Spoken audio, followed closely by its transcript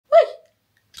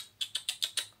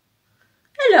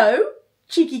Hello,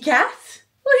 cheeky cat.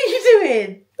 What are you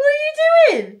doing? What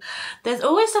are you doing? There's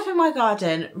always stuff in my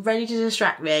garden ready to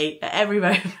distract me at every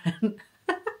moment.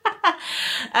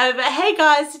 But hey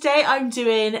guys, today I'm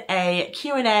doing a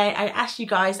Q&A. I asked you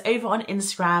guys over on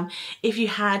Instagram if you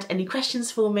had any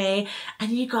questions for me,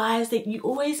 and you guys, that you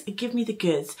always give me the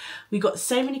goods. We got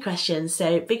so many questions,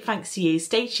 so big thanks to you.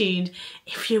 Stay tuned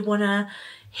if you want to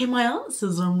hear my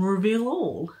answers and reveal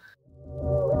all.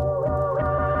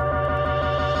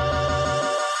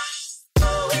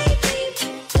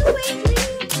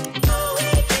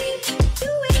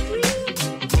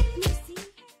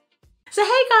 So hey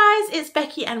guys, it's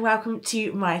Becky and welcome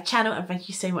to my channel, and thank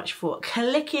you so much for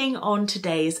clicking on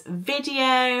today's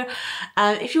video.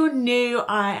 If you're new,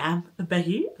 I am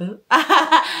Becky and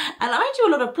I do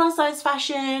a lot of plus size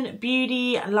fashion,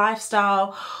 beauty,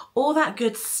 lifestyle, all that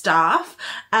good stuff,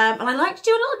 and I like to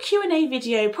do a little Q&A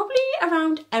video probably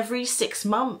around every 6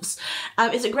 months.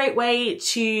 It's a great way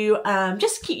to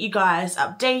just keep you guys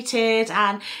updated,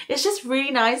 and it's just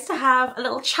really nice to have a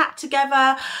little chat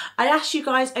together. I asked you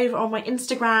guys over on my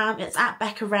Instagram, it's at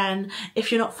Becca Wren.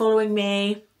 If you're not following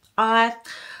me, I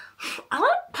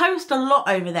don't post a lot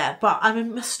over there, but I'm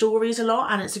in my stories a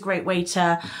lot, and it's a great way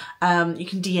to, you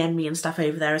can DM me and stuff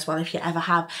over there as well if you ever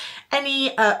have any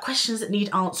questions that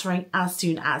need answering as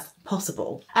soon as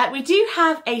possible. We do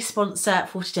have a sponsor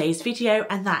for today's video,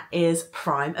 and that is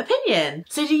Prime Opinion.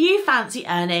 So do you fancy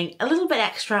earning a little bit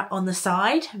extra on the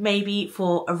side, maybe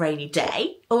for a rainy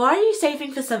day? Or are you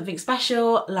saving for something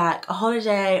special like a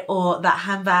holiday or that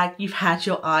handbag you've had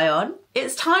your eye on?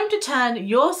 It's time to turn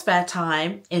your spare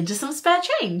time into some spare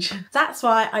change. That's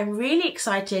why I'm really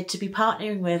excited to be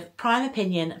partnering with Prime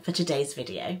Opinion for today's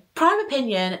video. Prime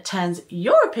Opinion turns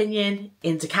your opinion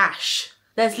into cash.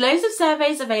 There's loads of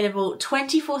surveys available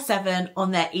 24/7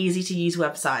 on their easy to use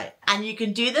website, and you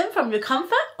can do them from your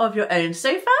comfort of your own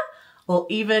sofa or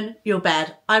even your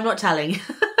bed. I'm not telling.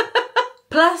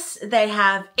 Plus, they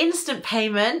have instant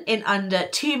payment in under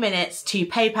 2 minutes to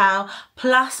PayPal,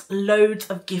 plus loads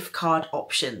of gift card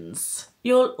options.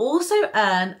 You'll also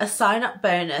earn a sign-up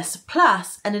bonus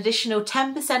plus an additional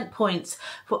 10% points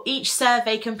for each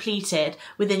survey completed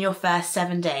within your first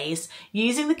 7 days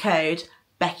using the code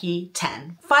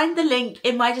Becky10. Find the link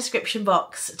in my description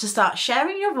box to start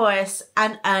sharing your voice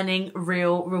and earning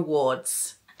real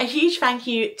rewards. A huge thank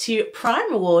you to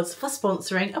Prime Rewards for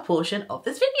sponsoring a portion of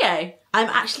this video. I'm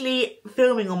actually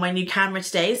filming on my new camera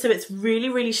today, so it's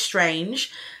really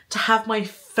strange to have my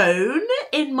phone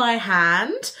in my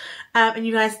hand and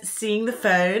you guys seeing the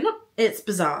phone. It's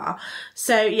bizarre.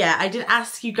 So yeah, I did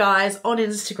ask you guys on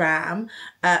Instagram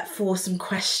for some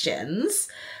questions.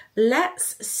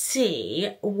 Let's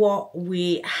see what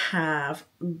we have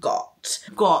got.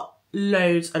 Got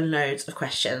loads and loads of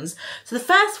questions. So the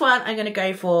first one I'm going to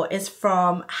go for is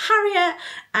from Harriet,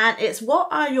 and it's, what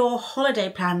are your holiday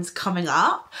plans coming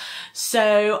up?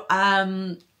 So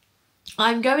I'm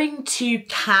going to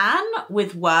Cannes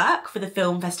with work for the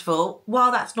film festival.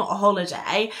 While that's not a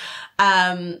holiday,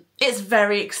 it's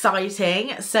very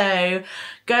exciting. So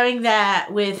going there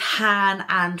with Han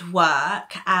and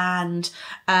work, and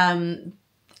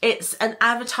it's an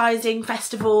advertising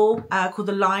festival called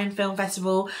the Lion Film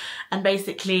Festival, and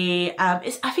basically I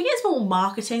think it's more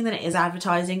marketing than it is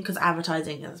advertising, because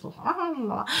advertising is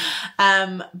more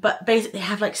but basically they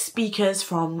have like speakers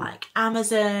from like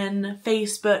Amazon,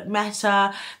 Facebook,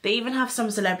 Meta. They even have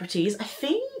some celebrities. I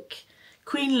think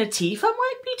Queen Latifah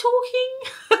might be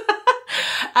talking.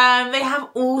 They have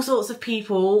all sorts of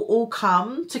people all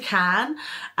come to Cannes,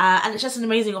 and it's just an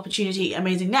amazing opportunity,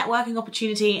 amazing networking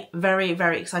opportunity. Very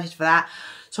excited for that.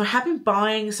 So I have been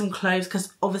buying some clothes,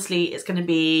 because obviously it's going to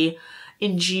be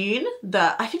in June.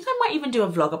 That I think I might even do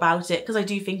a vlog about it, because I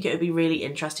do think it would be really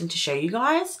interesting to show you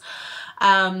guys.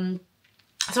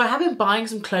 So I have been buying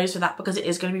some clothes for that, because it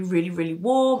is going to be really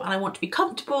warm, and I want to be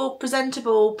comfortable,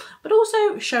 presentable, but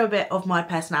also show a bit of my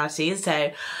personality.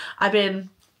 So I've been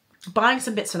buying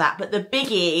some bits for that. But the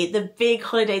big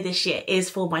holiday this year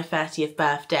is for my 30th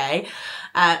birthday.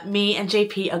 Me and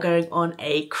JP are going on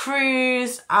a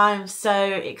cruise. I'm so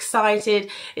excited.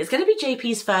 It's going to be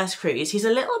JP's first cruise. He's a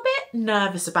little bit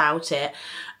nervous about it.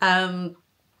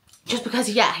 Just because,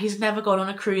 yeah, he's never gone on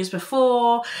a cruise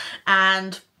before,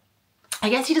 and I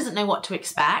guess he doesn't know what to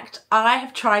expect. I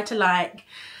have tried to like,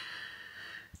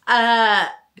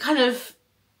 kind of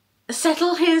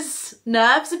settle his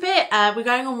nerves a bit. We're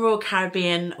going on Royal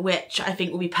Caribbean, which I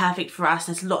think will be perfect for us.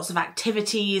 There's lots of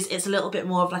activities. It's a little bit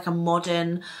more of like a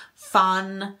modern,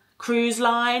 fun cruise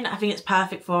line. I think it's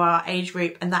perfect for our age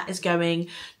group, and that is going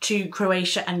to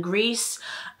Croatia and Greece.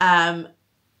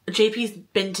 JP's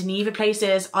been to neither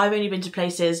places. I've only been to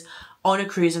places on a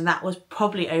cruise, and that was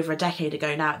probably over a decade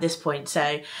ago now at this point.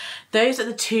 So those are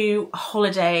the 2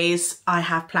 holidays I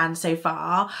have planned so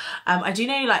far. I do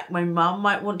know like my mum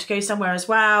might want to go somewhere as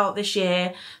well this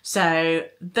year, so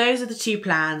those are the 2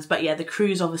 plans. But yeah, the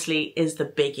cruise obviously is the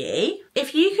biggie.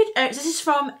 If you could, this is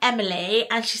from Emily,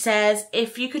 and she says,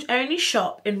 if you could only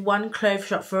shop in one clothes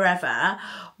shop forever,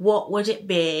 what would it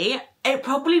be? It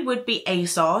probably would be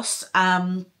ASOS.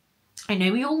 I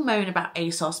know we all moan about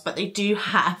ASOS, but they do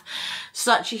have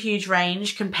such a huge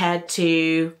range compared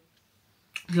to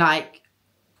like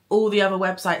all the other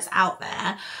websites out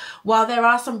there. While there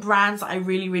are some brands that I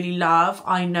really, really love,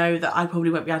 I know that I probably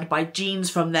won't be able to buy jeans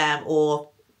from them, or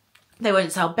they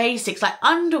won't sell basics like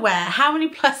underwear. How many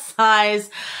plus size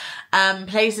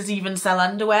places even sell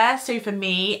underwear? So for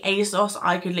me, ASOS,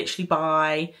 I could literally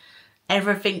buy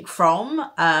everything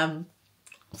from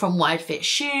wide fit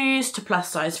shoes to plus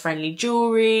size friendly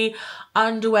jewellery,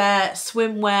 underwear,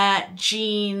 swimwear,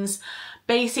 jeans,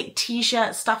 basic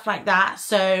t-shirts, stuff like that.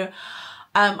 So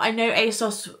I know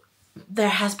ASOS, there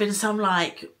has been some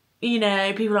like, you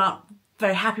know, people aren't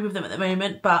very happy with them at the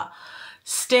moment, but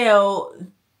still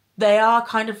they are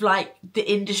kind of like the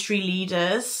industry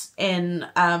leaders in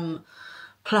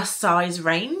plus size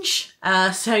range.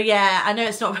 So yeah, I know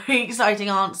it's not a very exciting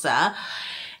answer.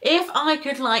 If I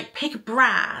could like pick a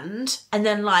brand and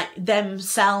then like them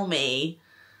sell me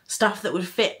stuff that would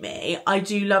fit me, I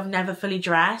do love Never Fully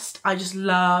Dressed. I just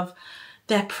love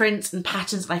their prints and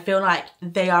patterns, and I feel like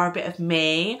they are a bit of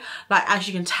me. Like, as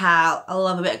you can tell, I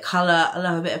love a bit of colour, I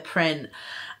love a bit of print.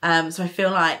 So I feel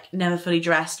like Never Fully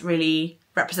Dressed really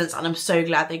represents, and I'm so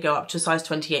glad they go up to size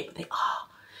 28, but they are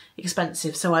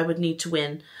expensive, so I would need to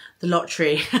win the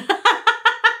lottery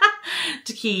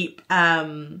to keep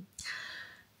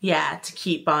yeah, to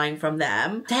keep buying from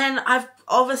them. Then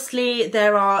obviously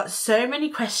there are so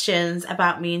many questions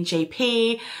about me and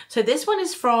JP. So this one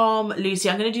is from Lucy.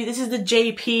 This is the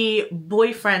JP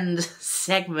boyfriend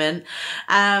segment.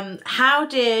 How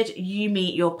did you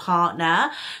meet your partner?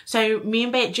 So me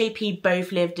and JP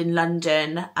both lived in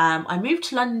London. I moved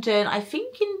to London, I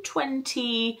think in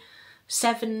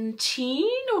 2017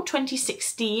 or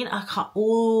 2016. I can't,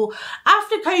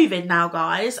 after COVID now,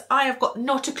 guys, I have got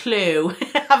not a clue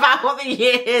about what the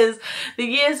years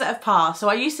that have passed. So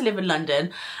I used to live in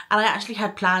London, and I actually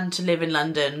had planned to live in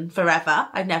London forever.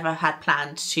 I'd never had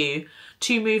planned to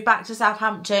move back to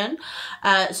Southampton.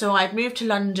 So I've moved to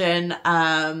London.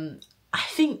 I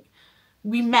think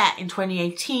we met in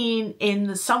 2018, in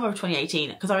the summer of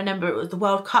 2018, because I remember it was the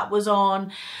World Cup was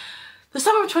on. The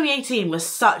summer of 2018 was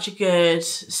such a good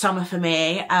summer for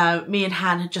me. Me and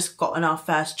Han had just gotten our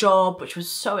first job, which was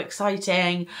so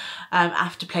exciting,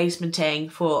 after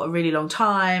placementing for a really long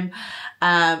time.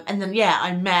 And then, yeah,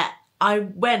 I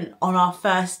went on our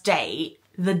first date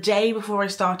the day before I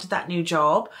started that new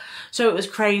job. So it was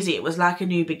crazy. It was like a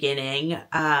new beginning.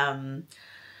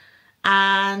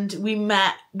 And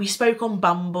we spoke on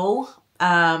Bumble.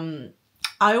 I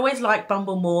always liked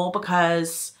Bumble more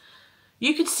because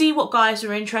you could see what guys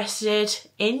were interested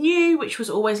in you, which was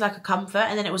always like a comfort.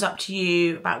 And then it was up to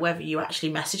you about whether you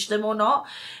actually messaged them or not.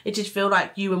 It did feel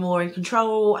like you were more in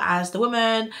control as the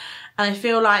woman. And I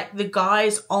feel like the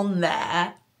guys on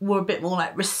there were a bit more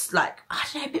like, I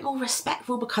don't know, a bit more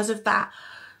respectful because of that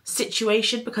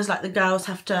situation, because like the girls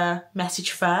have to message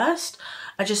first.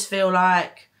 I just feel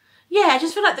like, yeah, I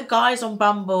just feel like the guys on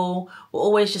Bumble were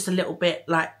always just a little bit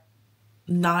like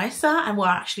nicer, and we're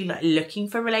actually like looking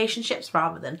for relationships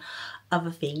rather than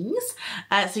other things.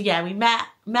 So yeah, we met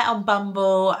on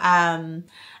Bumble, and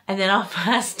then our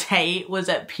first date was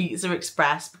at Pizza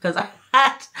Express because I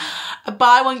had a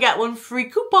buy one get one free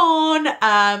coupon.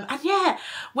 And yeah,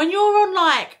 when you're on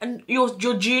like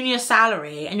your junior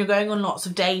salary and you're going on lots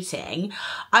of dating,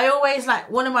 I always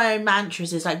like, one of my own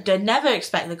mantras is like, don't never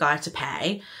expect the guy to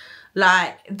pay.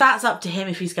 Like, that's up to him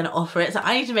if he's going to offer it. So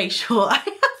I need to make sure I have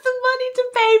the money to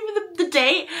pay for the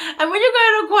date. And when you're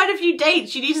going on quite a few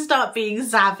dates, you need to start being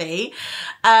savvy.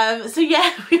 So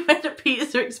yeah, we went to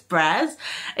Pizza Express.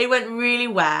 It went really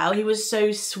well. He was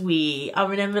so sweet. I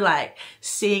remember like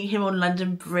seeing him on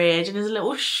London Bridge in his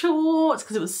little shorts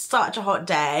because it was such a hot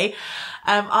day.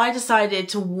 I decided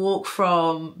to walk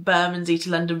from Bermondsey to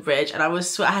London Bridge, and I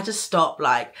had to stop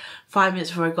like 5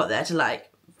 minutes before I got there to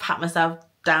like pat myself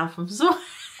down from sweat.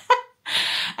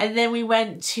 And then we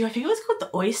went to, I think it was called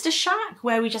the Oyster Shack,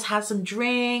 where we just had some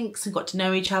drinks and got to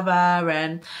know each other.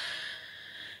 And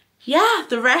yeah,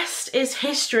 the rest is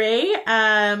history.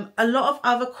 A lot of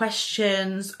other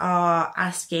questions are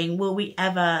asking, will we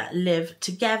ever live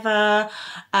together?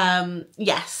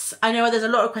 Yes, I know there's a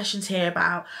lot of questions here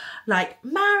about like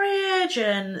marriage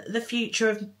and the future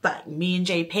of like me and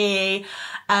JP.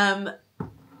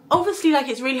 Obviously, like,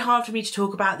 it's really hard for me to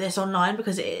talk about this online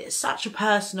because it is such a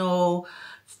personal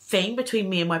thing between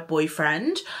me and my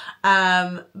boyfriend.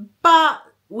 But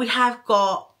we have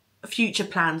got future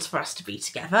plans for us to be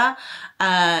together.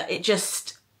 It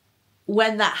just,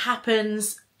 when that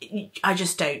happens, I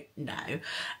just don't know.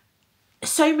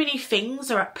 So many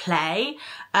things are at play.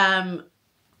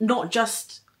 Not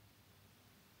just,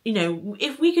 you know,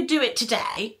 if we could do it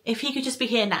today, if he could just be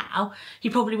here now, he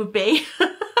probably would be.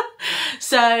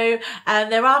 So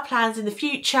there are plans in the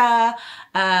future.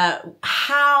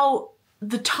 How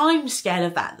the time scale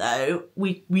of that though,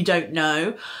 we don't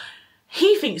know.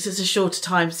 He thinks it's a shorter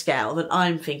time scale than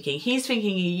I'm thinking. He's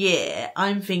thinking a year.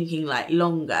 I'm thinking like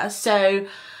longer. So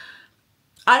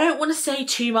I don't want to say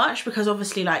too much because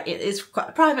obviously like it is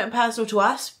quite private and personal to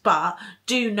us, but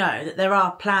do know that there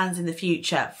are plans in the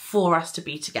future for us to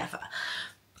be together.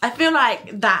 I feel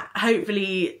like that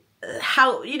hopefully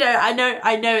how, you know, I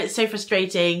know it's so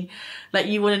frustrating. Like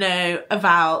you want to know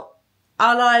about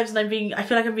our lives and I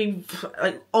feel like I'm being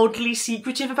like oddly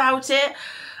secretive about it.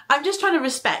 I'm just trying to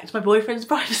respect my boyfriend's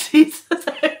privacy. So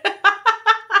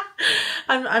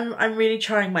I'm really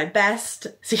trying my best.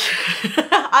 So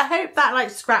I hope that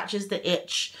like scratches the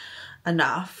itch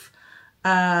enough.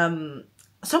 Someone's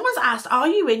asked, are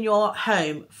you in your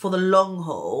home for the long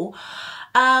haul?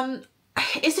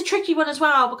 It's a tricky one as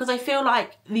well because I feel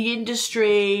like the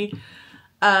industry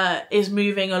is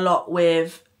moving a lot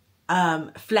with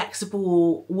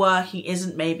flexible working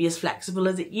isn't maybe as flexible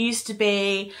as it used to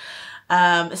be.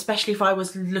 Especially if I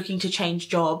was looking to change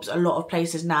jobs, a lot of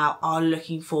places now are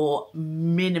looking for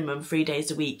minimum 3 days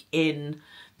a week in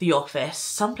the office.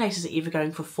 Some places are either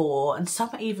going for 4 and some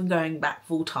are even going back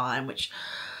full time, which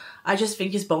I just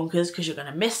think is bonkers because you're going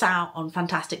to miss out on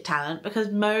fantastic talent because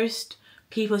most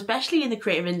people, especially in the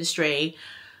creative industry,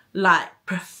 like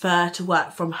prefer to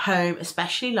work from home,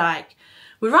 especially like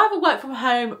we'd rather work from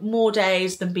home more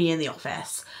days than be in the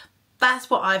office. That's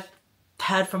what I've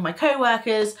heard from my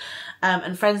co-workers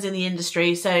and friends in the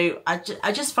industry. So I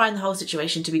just find the whole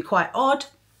situation to be quite odd.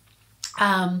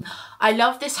 I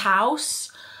love this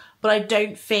house, but I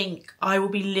don't think I will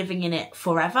be living in it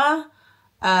forever.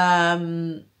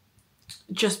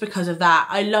 Just because of that.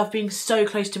 I love being so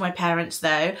close to my parents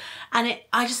though. And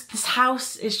this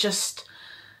house is just,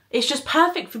 it's just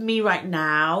perfect for me right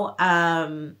now.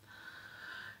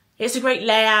 It's a great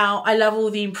layout. I love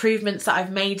all the improvements that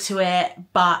I've made to it.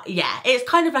 But yeah, it's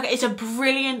kind of like, it's a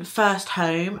brilliant first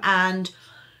home and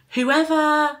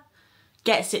whoever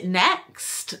gets it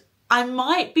next, I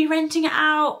might be renting it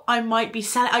out. I might be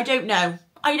selling. I don't know.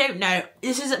 I don't know.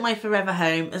 This isn't my forever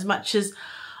home as much as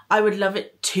I would love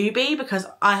it to be because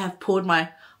I have poured my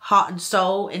heart and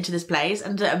soul into this place,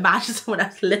 and to imagine someone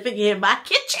else living here in my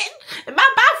kitchen, in my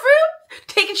bathroom,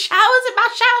 taking showers in my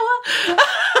shower.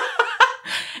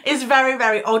 Is very,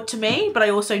 very odd to me, but I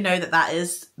also know that that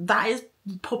is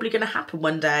probably going to happen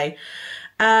one day.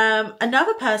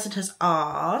 Another person has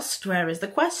asked, where is the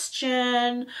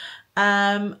question?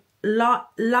 Lina,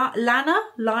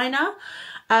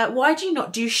 why do you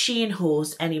not do Shein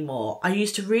hauls anymore? I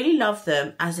used to really love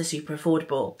them as they're super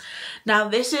affordable. Now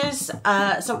this is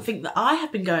something that I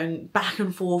have been going back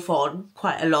and forth on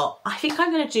quite a lot. I think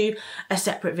I'm going to do a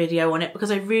separate video on it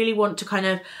because I really want to kind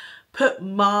of put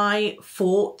my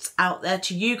thoughts out there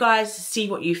to you guys to see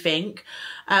what you think,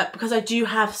 because I do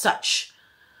have such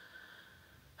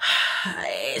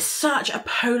a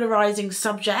polarizing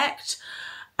subject.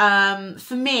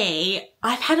 For me,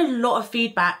 I've had a lot of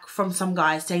feedback from some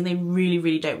guys saying they really,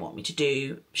 really don't want me to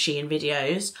do Shein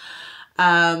videos.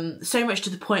 So much to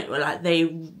the point where like they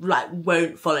like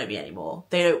won't follow me anymore.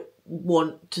 They don't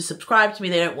want to subscribe to me.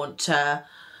 They don't want to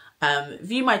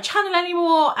view my channel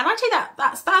anymore. And I take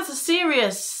that's a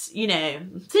serious, you know,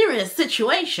 serious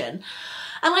situation.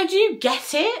 And I do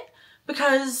get it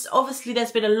because obviously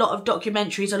there's been a lot of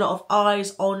documentaries, a lot of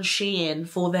eyes on Shein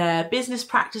for their business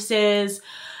practices,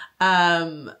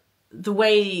 the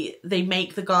way they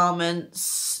make the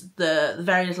garments, the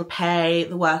very little pay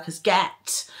the workers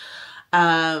get,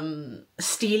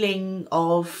 stealing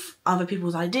of other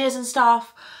people's ideas and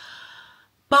stuff.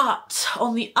 But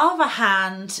on the other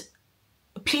hand,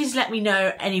 please let me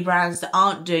know any brands that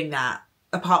aren't doing that,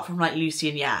 apart from like Lucy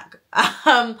and Yak.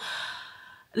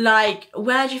 Like,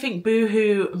 where do you think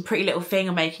Boohoo and Pretty Little Thing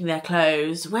are making their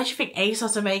clothes? Where do you think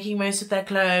ASOS are making most of their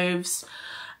clothes?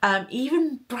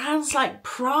 Even brands like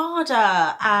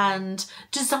Prada and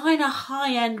designer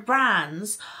high-end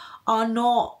brands are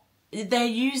not, they're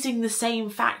using the same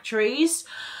factories.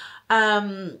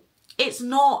 It's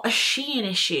not a Shein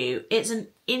issue, it's an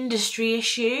industry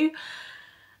issue.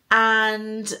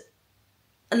 And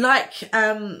like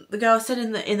the girl said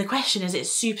in the question, is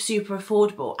it's super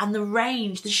affordable, and the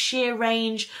range, the sheer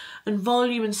range and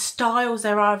volume and styles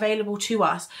there are available to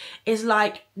us is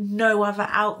like no other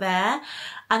out there.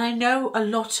 And I know a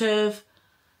lot of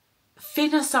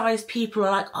thinner sized people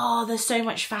are like, oh, there's so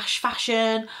much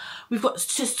fashion, we've got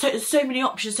just so many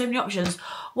options.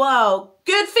 Well,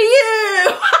 good for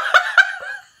you.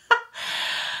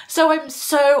 So I'm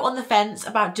so on the fence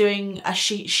about doing a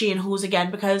Shein hauls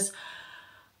again, because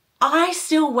I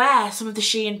still wear some of the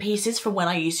Shein pieces from when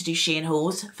I used to do Shein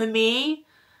hauls. For me,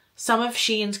 some of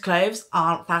Shein's clothes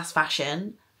aren't fast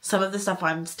fashion. Some of the stuff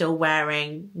I'm still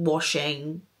wearing,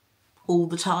 washing all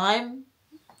the time.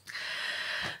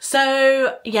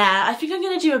 So yeah, I think I'm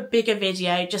going to do a bigger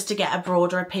video just to get a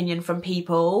broader opinion from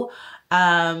people.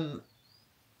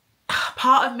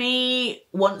 Part of me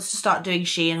wants to start doing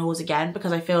Shein hauls again,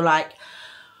 because I feel like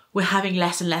we're having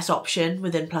less and less option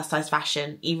within plus size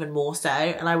fashion, even more so.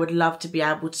 And I would love to be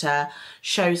able to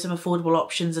show some affordable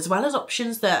options, as well as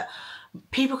options that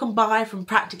people can buy from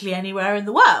practically anywhere in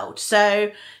the world.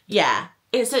 So yeah,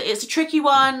 it's a tricky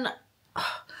one.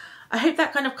 I hope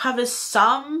that kind of covers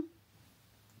some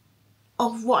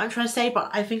of what I'm trying to say, but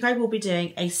I think I will be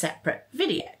doing a separate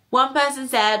video. One person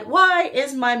said, why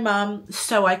is my mum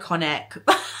so iconic?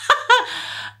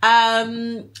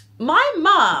 My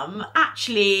mum,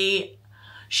 actually,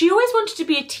 she always wanted to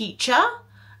be a teacher.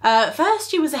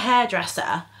 First she was a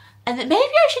hairdresser, and then maybe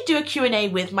I should do a Q&A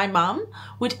with my mum.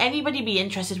 Would anybody be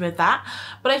interested with that?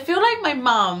 But I feel like my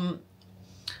mum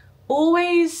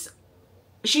always,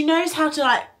 she knows how to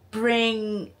like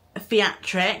bring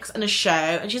theatrics and a show,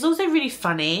 and she's also really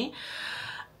funny.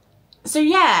 So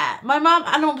yeah, my mum,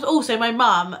 and also my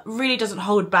mum really doesn't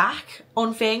hold back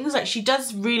on things. Like, she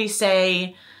does really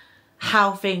say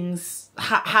how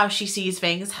she sees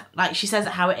things, like she says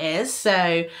it how it is.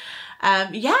 So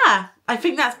yeah, I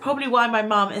think that's probably why my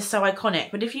mum is so iconic.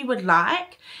 But if you would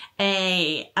like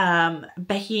a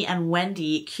Becky and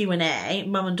Wendy Q&A,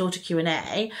 mum and daughter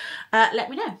Q&A, let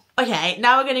me know. Okay,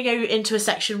 now we're going to go into a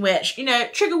section which, you know,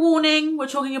 trigger warning. We're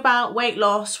talking about weight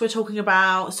loss, we're talking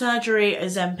about surgery,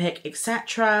 Ozempic,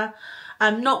 etc.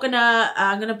 I'm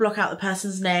gonna block out the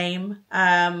person's name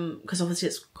because obviously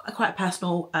it's quite a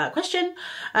personal question.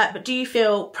 But do you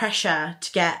feel pressure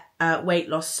to get weight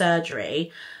loss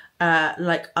surgery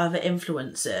like other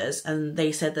influencers? And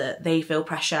they said that they feel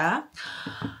pressure.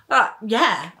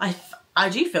 Yeah, I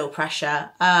do feel pressure.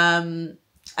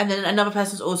 And then another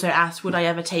person's also asked, would I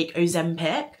ever take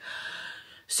Ozempic?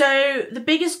 So the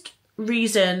biggest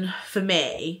reason for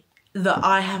me that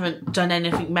I haven't done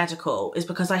anything medical is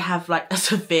because I have like a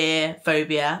severe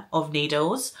phobia of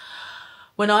needles.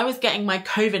 When I was getting my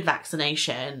COVID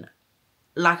vaccination,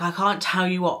 like, I can't tell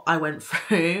you what I went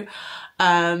through.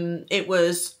 It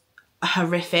was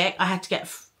horrific. I had to get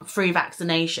 3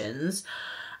 vaccinations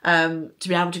to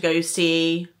be able to go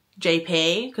see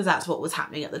JP, because that's what was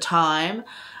happening at the time.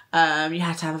 You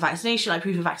had to have a vaccination, like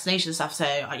proof of vaccination and stuff. So,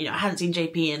 you know, I hadn't seen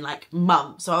JP in like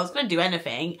months, so I was going to do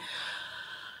anything.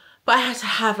 But I had to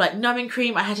have like numbing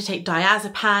cream, I had to take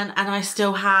diazepam, and I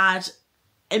still had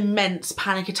immense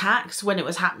panic attacks when it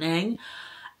was happening.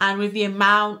 And with the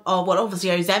amount of, well,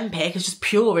 obviously Ozempic is just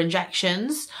pure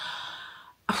injections.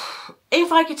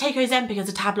 If I could take Ozempic as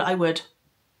a tablet, I would.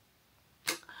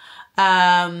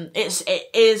 It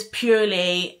is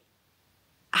purely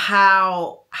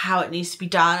how it needs to be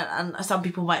done, and some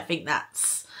people might think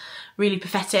that's really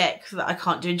pathetic that I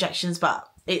can't do injections, but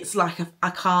it's like I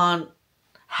can't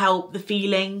help the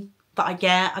feeling that I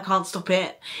get. I can't stop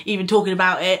it. Even talking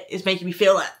about it is making me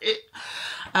feel like it.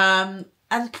 And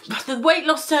the weight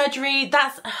loss surgery,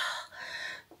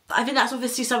 I think that's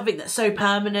obviously something that's so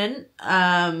permanent.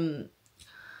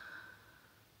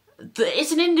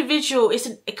 It's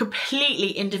a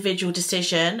completely individual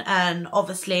decision, and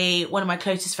obviously one of my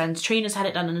closest friends, Trina's had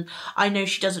it done, and I know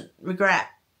she doesn't regret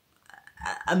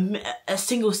a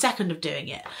single second of doing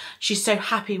it. She's so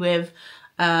happy with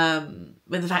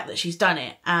the fact that she's done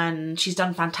it, and she's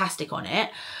done fantastic on it.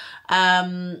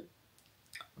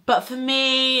 But for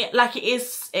me, like, it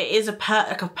is a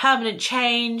permanent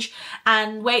change,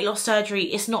 and weight loss surgery,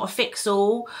 it's not a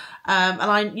fix-all. And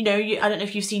I don't know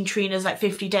if you've seen Trina's like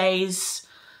 50 days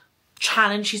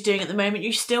challenge she's doing at the moment.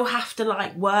 You still have to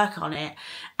like work on it,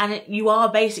 and you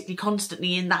are basically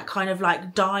constantly in that kind of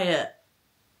like diet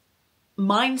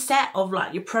mindset of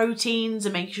like your proteins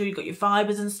and making sure you've got your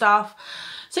fibres and stuff.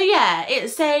 So yeah,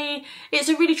 it's a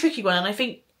really tricky one, and I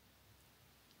think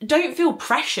don't feel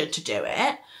pressured to do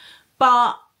it,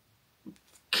 but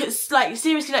like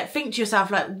seriously, like think to yourself,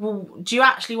 like, well, do you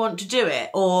actually want to do it?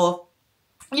 Or,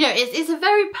 you know, it's a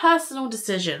very personal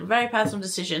decision,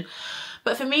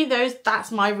 But for me,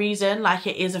 that's my reason. Like,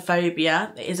 it is a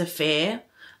phobia, it is a fear.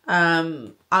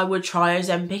 I would try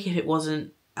Ozempic if it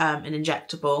wasn't an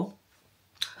injectable.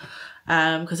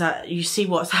 Because you see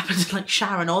what's happened to like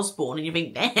Sharon Osbourne and you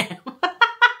think, damn.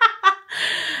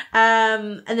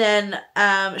 And then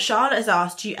Charlotte has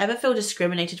asked, do you ever feel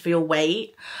discriminated for your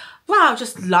weight? Wow,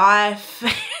 just life.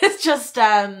 It's just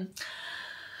I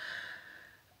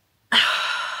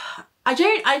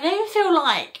don't feel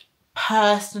like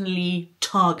personally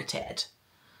targeted,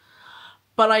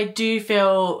 but I do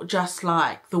feel just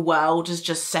like the world is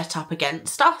just set up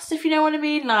against us, if you know what I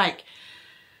mean. Like,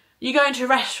 you go into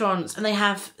restaurants and they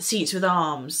have seats with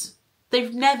arms.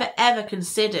 They've never ever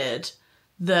considered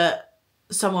that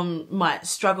someone might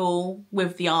struggle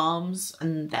with the arms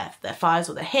and their thighs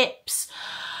or their hips.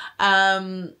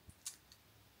 Yeah,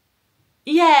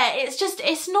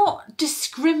 it's not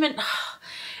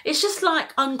it's just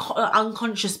like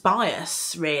unconscious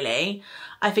bias, really.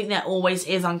 I think there always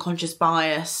is unconscious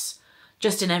bias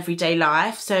just in everyday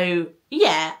life. So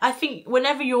yeah, I think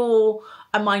whenever you're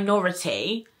a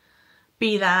minority,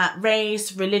 be that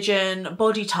race, religion,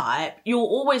 body type, you're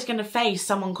always going to face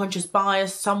some unconscious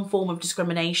bias, some form of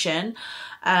discrimination.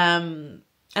 And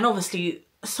obviously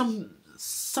some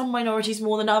minorities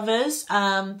more than others.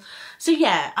 So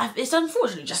yeah, it's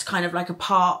unfortunately just kind of like a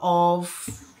part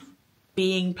of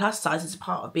being plus size. It's a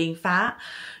part of being fat.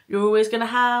 You're always going to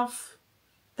have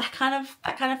that kind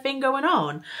of thing going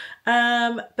on.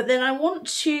 But then I want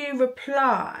to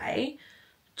reply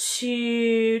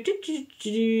to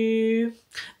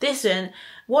this one.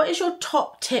 What is your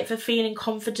top tip for feeling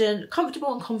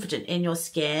comfortable and confident in your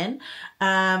skin?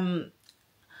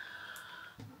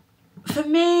 For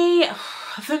me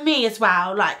as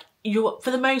well, like,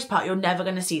 for the most part, you're never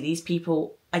going to see these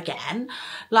people again.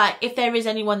 Like, if there is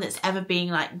anyone that's ever being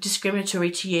like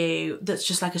discriminatory to you, that's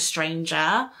just like a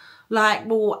stranger, like,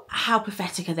 well, how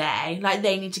pathetic are they? Like,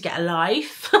 they need to get a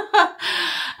life.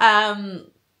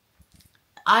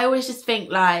 I always just think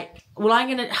like, well,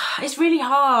 it's really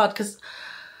hard because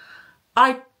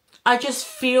I just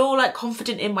feel like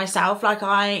confident in myself. Like,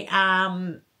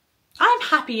 I'm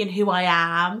happy in who I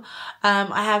am.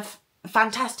 I have a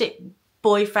fantastic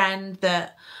boyfriend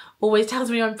that always tells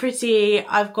me I'm pretty.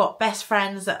 I've got best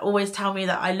friends that always tell me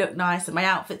that I look nice and my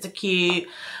outfits are cute.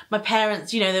 My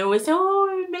parents, you know, they're always,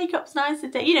 oh, makeup's nice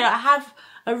today. You know, I have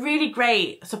a really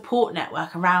great support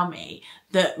network around me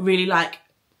that really like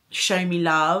show me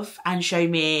love and show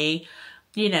me,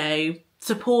 you know,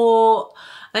 support.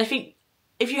 And I think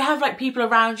if you have like people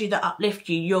around you that uplift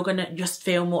you, you're gonna just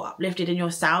feel more uplifted in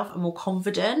yourself and more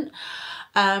confident.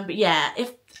 But yeah,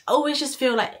 always just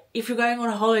feel like if you're going on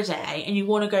a holiday and you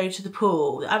want to go to the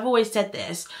pool, I've always said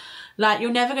this, like,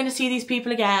 you're never going to see these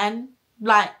people again.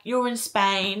 Like, you're in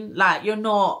Spain, like, you're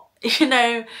not, you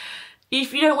know,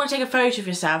 if you don't want to take a photo of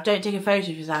yourself, don't take a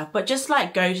photo of yourself, but just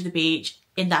like go to the beach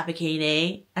in that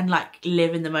bikini and like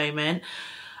live in the moment.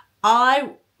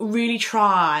 I really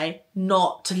try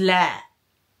not to let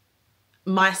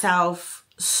myself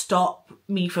stop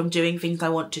me from doing things I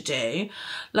want to do.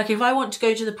 Like, if I want to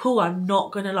go to the pool, I'm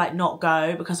not gonna like not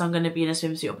go because I'm gonna be in a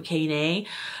swimsuit or bikini,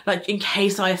 like, in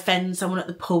case I offend someone at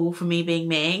the pool for me being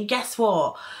me. And guess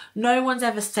what, no one's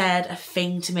ever said a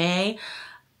thing to me.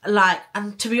 Like,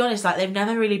 and to be honest, like, they've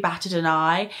never really batted an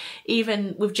eye.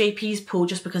 Even with JP's pool,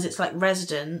 just because it's like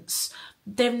residents,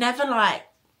 they've never like,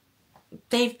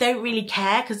 they don't really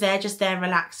care because they're just there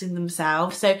relaxing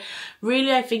themselves. So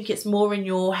really, I think it's more in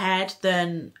your head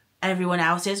than everyone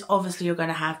else's. Obviously, you're going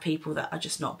to have people that are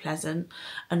just not pleasant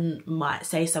and might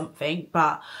say something,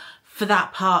 but for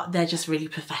that part, they're just really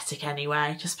pathetic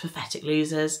anyway. Just pathetic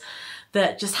losers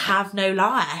that just have no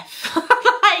life.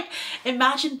 Like,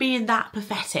 imagine being that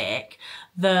pathetic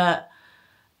that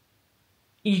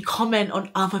you comment on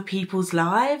other people's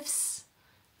lives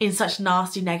in such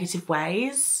nasty, negative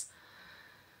ways.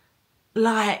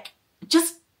 Like,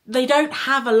 just, they don't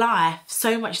have a life,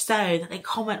 so much so that they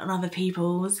comment on other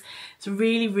people's. It's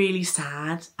really, really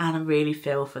sad, and I really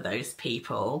feel for those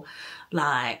people.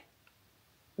 Like,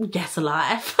 get a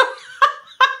life.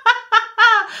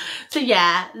 So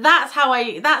yeah, that's how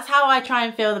I try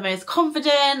and feel the most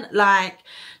confident. Like,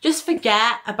 just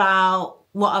forget about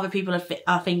what other people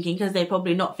are thinking, because they're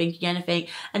probably not thinking anything,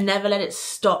 and never let it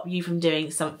stop you from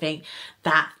doing something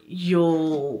that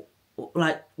you're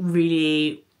like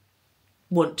really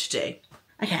want to do.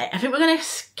 Okay, I think we're going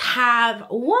to have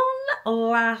one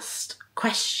last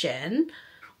question.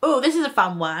 Oh, this is a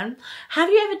fun one. Have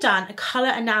you ever done a colour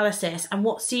analysis and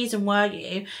what season were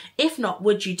you? If not,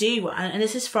 would you do one? And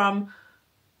this is from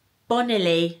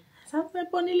Bonilly. Is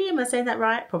that Bonilly? Am I saying that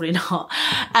right? Probably not.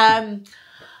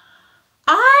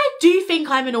 I do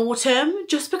think I'm an autumn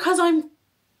just because I'm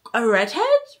a redhead,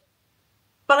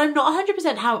 but I'm not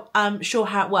 100% sure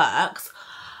how it works.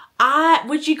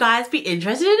 Would you guys be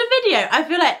interested in a video? I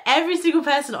feel like every single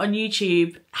person on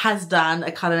YouTube has done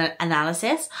a colour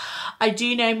analysis. I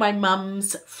do know my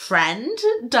mum's friend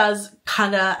does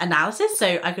colour analysis,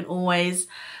 so I can always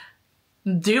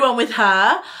do one with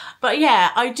her. But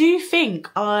yeah, I do think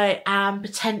I am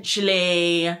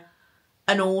potentially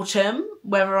an autumn,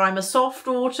 whether I'm a soft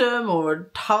autumn or a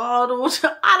hard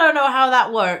autumn. I don't know how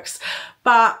that works,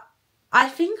 but I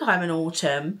think I'm an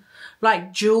autumn.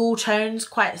 Like jewel tones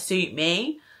quite suit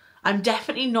me. I'm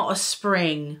definitely not a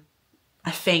spring, I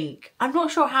think. I'm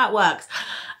not sure how it works.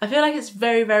 I feel like it's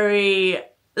very, very,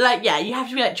 like, yeah, you have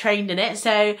to be like trained in it.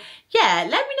 So yeah,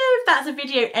 let me know if that's a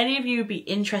video any of you would be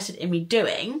interested in me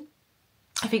doing.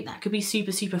 I think that could be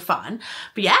super, super fun.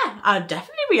 But yeah, I'd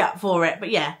definitely be up for it.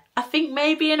 But yeah, I think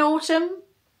maybe in autumn,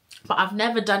 but I've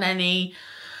never done any.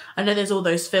 I know there's all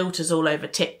those filters all over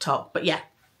TikTok, but yeah.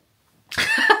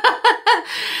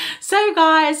 So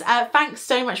guys, thanks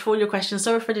so much for all your questions.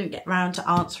 Sorry if I didn't get around to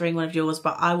answering one of yours,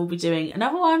 but I will be doing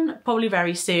another one probably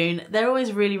very soon. They're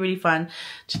always really, really fun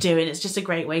to do, and it's just a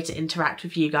great way to interact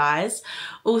with you guys.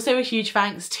 Also, a huge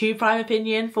thanks to Prime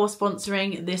Opinion for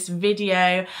sponsoring this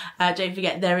video. Don't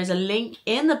forget, there is a link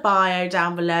in the bio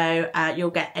down below. You'll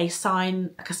get a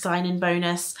sign-in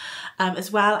bonus,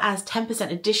 as well as 10%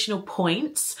 additional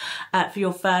points for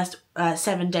your first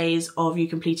 7 days of you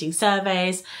completing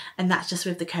surveys, and that's just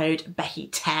with the code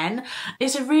Becky10.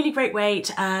 It's a really great way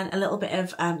to earn a little bit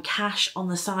of cash on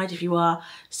the side if you are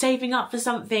saving up for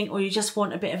something, or you just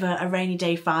want a bit of a rainy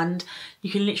day fund.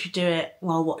 You can literally do it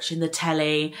while watching the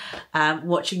telly,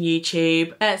 watching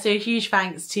YouTube. So a huge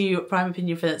thanks to Prime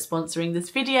Opinion for sponsoring this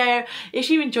video. If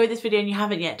you enjoyed this video and you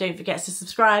haven't yet, don't forget to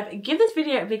subscribe, give this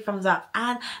video a big thumbs up,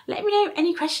 and let me know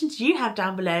any questions you have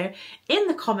down below in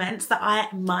the comments that I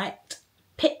might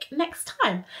pick next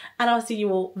time. And I'll see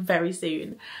you all very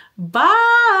soon.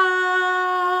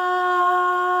 Bye!